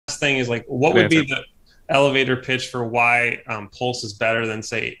thing is like, what would be the elevator pitch for why Pulse is better than,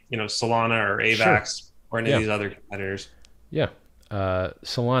 say, Solana or AVAX or any of these other competitors? Yeah.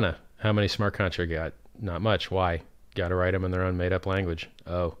 Solana, how many smart contracts got? Not much. Why? Got to write them in their own made up language.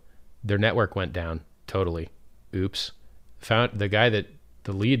 Oh, their network went down. Totally. Oops. Found the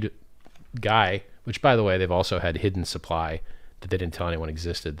lead guy, which by the way, they've also had hidden supply that they didn't tell anyone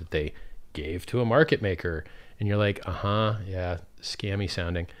existed, that they gave to a market maker. And you're like, yeah, scammy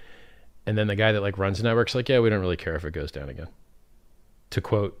sounding. And then the guy that like runs the network's like, yeah, we don't really care if it goes down again. To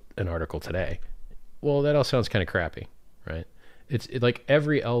quote an article today. Well, that all sounds kind of crappy, right? It's like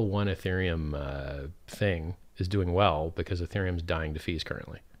every L1 Ethereum thing is doing well because Ethereum's dying to fees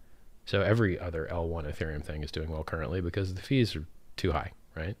currently. So every other L1 Ethereum thing is doing well currently because the fees are too high,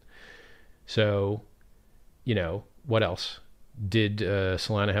 right? So, what else? Did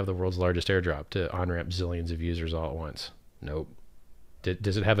Solana have the world's largest airdrop to on-ramp zillions of users all at once? Nope.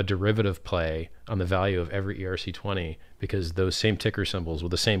 Does it have a derivative play on the value of every ERC20 because those same ticker symbols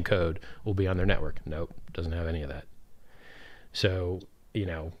with the same code will be on their network? Nope. Doesn't have any of that. So,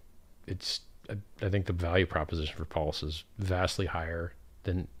 I think the value proposition for Pulse is vastly higher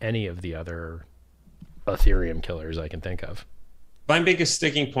than any of the other Ethereum killers I can think of. My biggest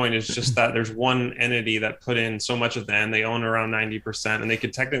sticking point is just that there's one entity that put in so much of the end. They own around 90%, and they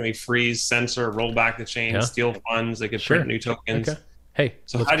could technically freeze, censor, roll back the chain, steal funds. They could print new tokens. Okay. Hey,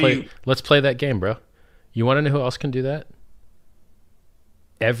 so let's play that game, bro. You want to know who else can do that?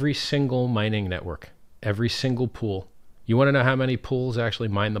 Every single mining network, every single pool. You want to know how many pools actually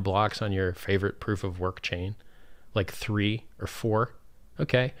mine the blocks on your favorite proof of work chain? Like 3 or 4?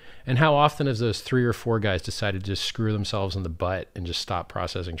 Okay. And how often have those 3 or 4 guys decided to just screw themselves in the butt and just stop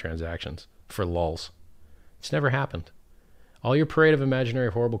processing transactions for lulls? It's never happened. All your parade of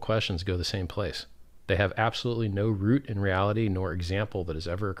imaginary horrible questions go the same place. They have absolutely no root in reality nor example that has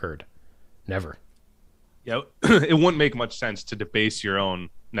ever occurred. Never. Yeah, it wouldn't make much sense to debase your own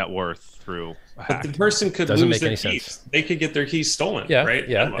net worth through a hack. But the person could lose their keys. They could get their keys stolen, right?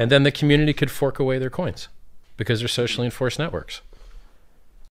 Yeah, and then the community could fork away their coins because they're socially enforced networks.